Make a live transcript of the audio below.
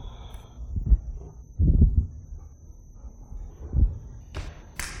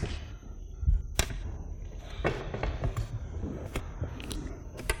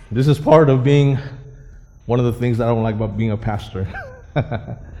This is part of being one of the things that I don't like about being a pastor.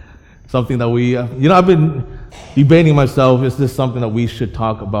 Something that I've been debating myself, is this something that we should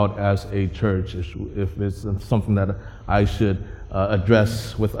talk about as a church? If it's something that I should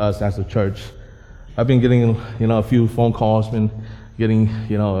address with us as a church. I've been getting, a few phone calls, been getting,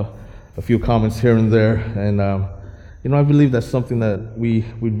 a few comments here and there, and, I believe that's something that we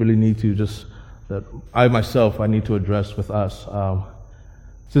really need to that I need to address with us.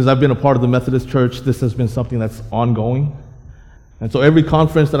 Since I've been a part of the Methodist Church, this has been something that's ongoing. And so every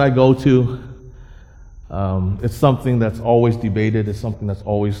conference that I go to, it's something that's always debated, it's something that's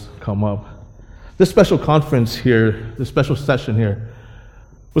always come up. This special conference here, this special session here,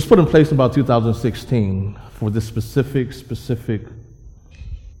 was put in place in about 2016 for this specific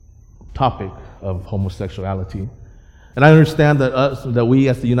topic of homosexuality. And I understand that we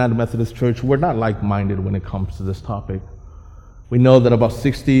as the United Methodist Church, we're not like-minded when it comes to this topic. We know that about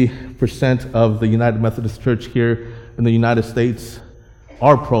 60% of the United Methodist Church here in the United States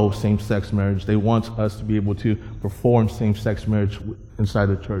are pro same-sex marriage. They want us to be able to perform same-sex marriage inside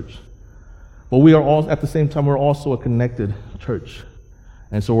the church. But we are all, at the same time, we're also a connected church.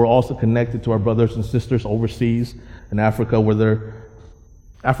 And so we're also connected to our brothers and sisters overseas in Africa,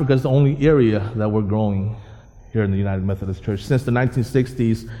 Africa is the only area that we're growing here in the United Methodist Church. Since the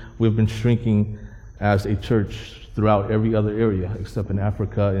 1960s, we've been shrinking as a church throughout every other area except in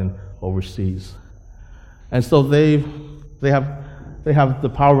Africa and overseas. And so they have the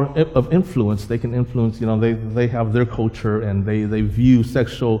power of influence. They can influence, they have their culture, and they view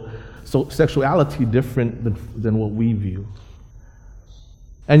sexuality different than what we view.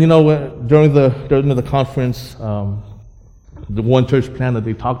 And during the conference, the one church plan that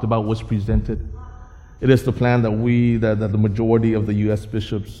they talked about was presented. It is the plan that the majority of the U.S.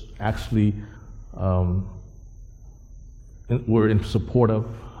 bishops actually were in support of.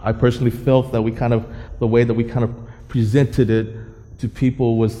 I personally felt that the way that we presented it to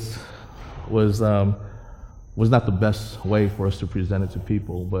people was not the best way for us to present it to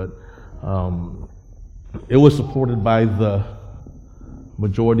people, but it was supported by the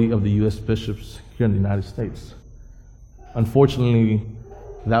majority of the U.S. bishops here in the United States. Unfortunately,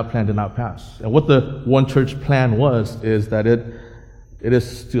 that plan did not pass. And what the one church plan is that it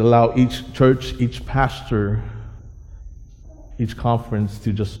is to allow each church, each pastor, each conference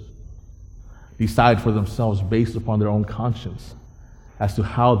to just decide for themselves based upon their own conscience as to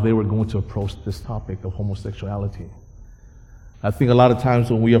how they were going to approach this topic of homosexuality. I think a lot of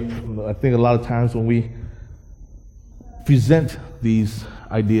times when we present these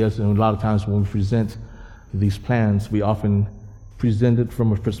ideas, and a lot of times when we present these plans, we often present it from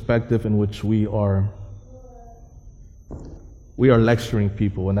a perspective in which we are lecturing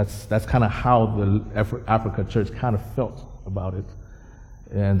people, and that's kind of how the Africa Church kind of felt about it.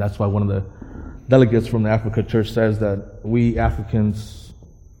 And that's why one of the delegates from the Africa Church says that we Africans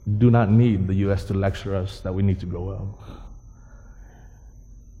do not need the U.S. to lecture us, that we need to grow up.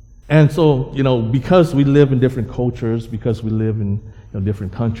 And so, because we live in different cultures, because we live in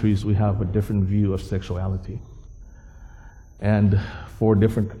different countries, we have a different view of sexuality. And for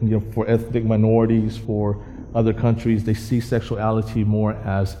for ethnic minorities, for other countries, they see sexuality more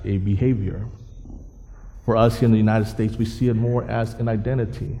as a behavior. For us here in the United States, we see it more as an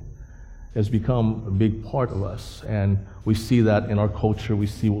identity. It's become a big part of us, and we see that in our culture. We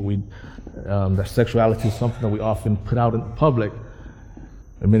see that sexuality is something that we often put out in public.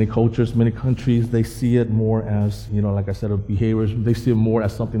 In many cultures, many countries, they see it more as, like I said, of behaviors. They see it more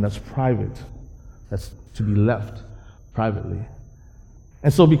as something that's private, that's to be left privately.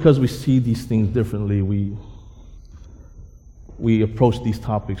 And so because we see these things differently, we approach these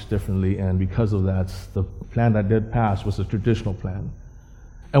topics differently, and because of that, the plan that did pass was a traditional plan.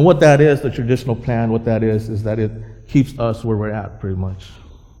 And what that is, the traditional plan, what that is that it keeps us where we're at, pretty much.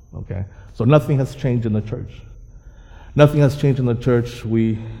 Okay? So nothing has changed in the church. Nothing has changed in the church.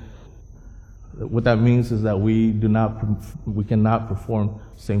 What that means is that we cannot perform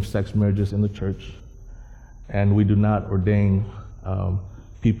same-sex marriages in the church, and we do not ordain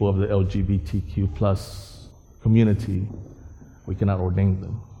people of the LGBTQ plus community. We cannot ordain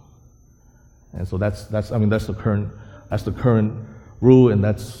them, and so that's the current rule, and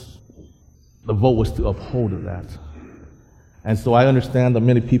the vote was to uphold that. And so I understand that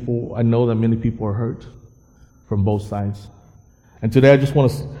I know that many people are hurt from both sides. And today I just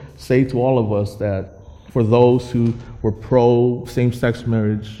want to say to all of us that for those who were pro same-sex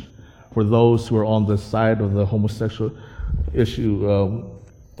marriage, for those who are on the side of the homosexual issue,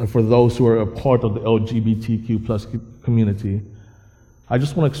 and for those who are a part of the LGBTQ plus community, I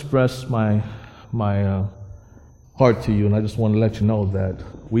just want to express my heart to you, and I just want to let you know that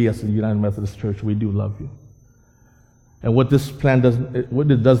we as the United Methodist Church, we do love you. And what this plan does,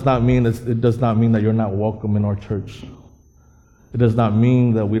 what it does not mean is, it does not mean that you're not welcome in our church. It does not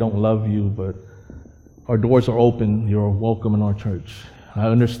mean that we don't love you, but our doors are open. You're welcome in our church. I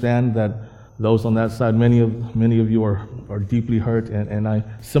understand that those on that side, many of you are deeply hurt, and I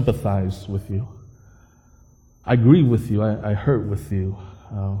sympathize with you. I agree with you. I hurt with you.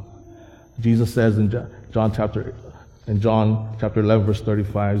 Jesus says in John chapter 11, verse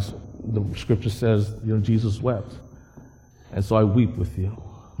 35, the scripture says, Jesus wept. And so I weep with you.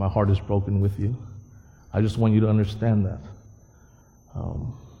 My heart is broken with you. I just want you to understand that.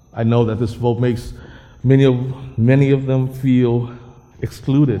 I know that this vote makes many of them feel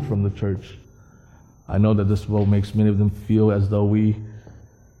excluded from the church. I know that this vote makes many of them feel as though we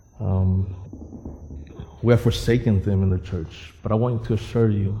have forsaken them in the church. But I want to assure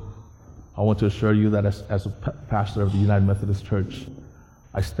you that as a pastor of the United Methodist Church,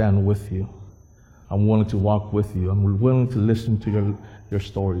 I stand with you. I'm willing to walk with you. I'm willing to listen to your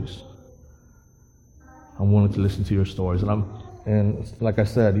stories. I'm willing to listen to your stories. And like I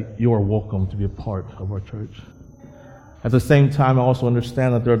said, you are welcome to be a part of our church. At the same time, I also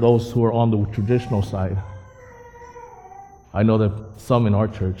understand that there are those who are on the traditional side. I know that some in our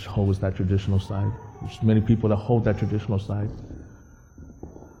church holds that traditional side. There's many people that hold that traditional side.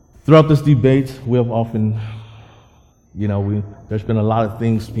 Throughout this debate, we have often, there's been a lot of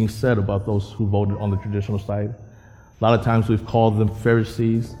things being said about those who voted on the traditional side. A lot of times we've called them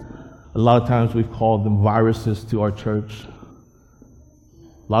Pharisees. A lot of times we've called them viruses to our church.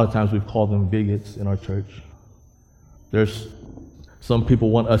 A lot of times we've called them bigots in our church. There's some people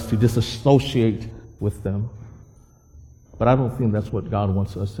want us to disassociate with them. But I don't think that's what God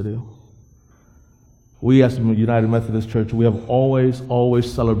wants us to do. We as the United Methodist Church, we have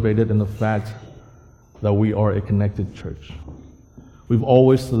always celebrated in the fact that we are a connected church. We've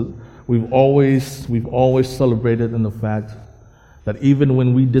always celebrated in the fact that even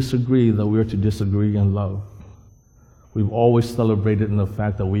when we disagree, that we are to disagree in love. We've always celebrated in the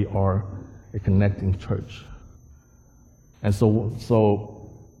fact that we are a connecting church. And so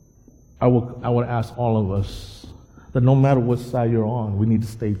I would ask all of us that no matter what side you're on, we need to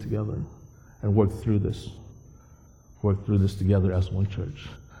stay together and work through this together as one church.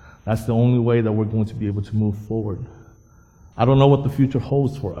 That's the only way that we're going to be able to move forward. I don't know what the future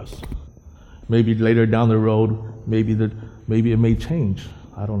holds for us. Maybe later down the road, maybe it may change.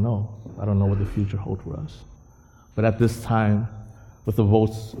 I don't know. I don't know what the future holds for us. But at this time, with the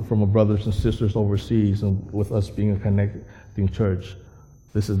votes from our brothers and sisters overseas and with us being a connecting church,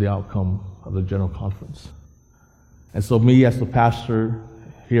 this is the outcome of the General Conference. And so me as the pastor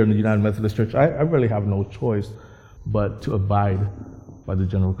here in the United Methodist Church, I really have no choice but to abide by the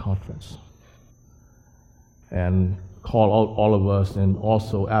General Conference and call all of us and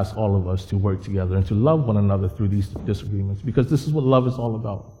also ask all of us to work together and to love one another through these disagreements, because this is what love is all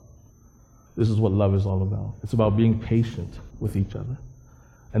about. This is what love is all about. It's about being patient with each other.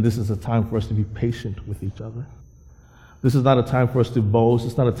 And this is a time for us to be patient with each other. This is not a time for us to boast.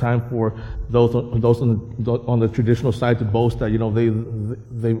 It's not a time for those on the traditional side to boast that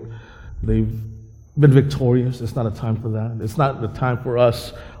they've been victorious. It's not a time for that. It's not the time for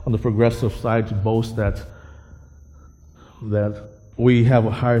us on the progressive side to boast that we have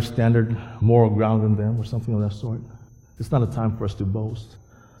a higher standard moral ground than them or something of that sort. It's not a time for us to boast.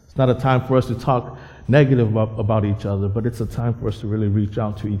 It's not a time for us to talk negative about each other, but it's a time for us to really reach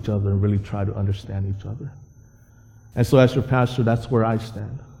out to each other and really try to understand each other. And so as your pastor, that's where I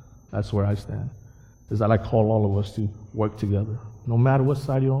stand. That's where I stand, is that I call all of us to work together, no matter what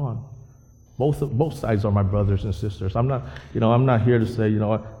side you're on. Both sides are my brothers and sisters. I'm not here to say,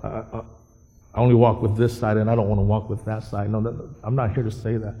 I only walk with this side and I don't want to walk with that side. No, I'm not here to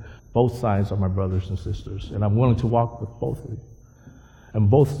say that. Both sides are my brothers and sisters, and I'm willing to walk with both of you. And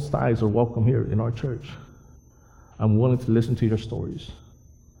both sides are welcome here in our church. I'm willing to listen to your stories.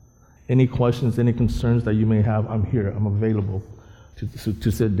 Any questions, any concerns that you may have, I'm here. I'm available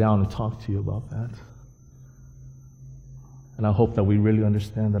to sit down and talk to you about that. And I hope that we really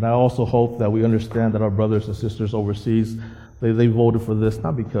understand that. I also hope that we understand that our brothers and sisters overseas, they voted for this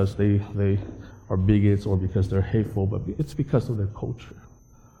not because they are bigots or because they're hateful, but it's because of their culture,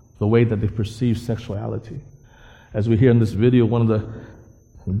 the way that they perceive sexuality. As we hear in this video, one of the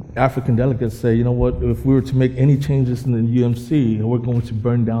African delegates say, you know what, if we were to make any changes in the UMC, we're going to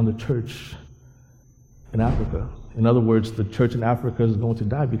burn down the church in Africa. In other words, the church in Africa is going to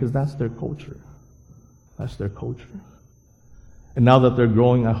die because that's their culture. That's their culture. And now that they're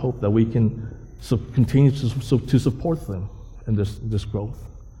growing, I hope that we can continue to support them in this growth.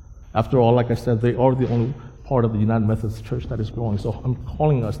 After all, like I said, they are the only part of the United Methodist Church that is growing. So I'm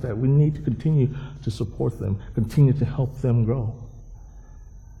calling us that we need to continue to support them, continue to help them grow.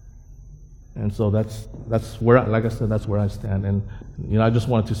 And so that's where, like I said, that's where I stand. And I just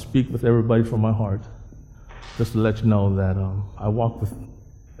wanted to speak with everybody from my heart, just to let you know that I walk with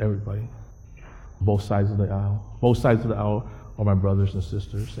everybody, both sides of the aisle. Both sides of the aisle are my brothers and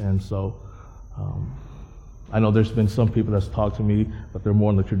sisters. And so I know there's been some people that's talked to me, but they're more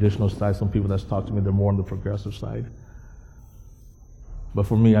on the traditional side. Some people that's talked to me, they're more on the progressive side. But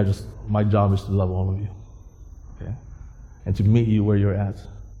for me, my job is to love all of you, okay? And to meet you where you're at,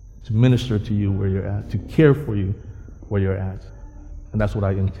 to minister to you where you're at, to care for you where you're at. And that's what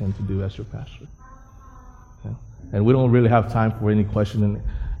I intend to do as your pastor. Okay? And we don't really have time for any question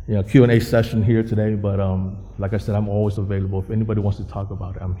and Q&A session here today, but like I said, I'm always available. If anybody wants to talk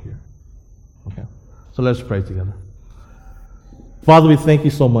about it, I'm here. Okay? So let's pray together. Father, we thank you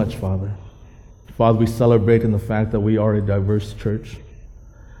so much, Father. Father, we celebrate in the fact that we are a diverse church.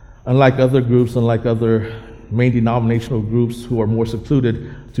 Unlike other groups, unlike other main denominational groups who are more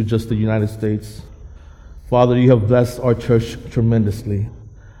secluded to just the United States, Father, you have blessed our church tremendously.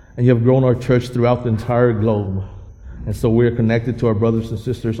 And you have grown our church throughout the entire globe. And so we are connected to our brothers and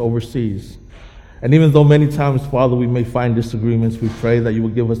sisters overseas. And even though many times, Father, we may find disagreements, we pray that you will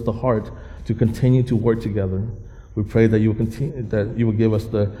give us the heart to continue to work together. We pray that you will give us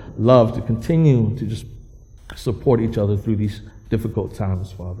the love to continue to just support each other through these difficult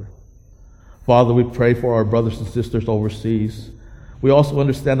times, Father. Father, we pray for our brothers and sisters overseas. We also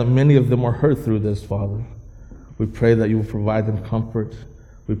understand that many of them are hurt through this, Father. We pray that you will provide them comfort.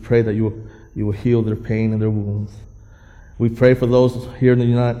 We pray that you will heal their pain and their wounds. We pray for those here in the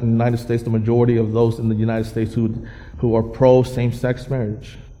United States, the majority of those in the United States who are pro same-sex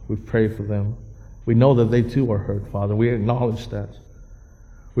marriage. We pray for them. We know that they too are hurt, Father. We acknowledge that.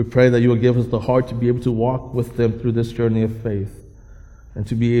 We pray that you will give us the heart to be able to walk with them through this journey of faith and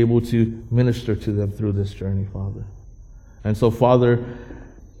to be able to minister to them through this journey, Father. And so, Father,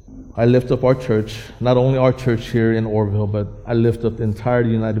 I lift up our church, not only our church here in Orville, but I lift up the entire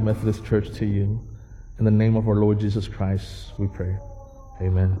United Methodist Church to you. In the name of our Lord Jesus Christ, we pray.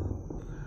 Amen.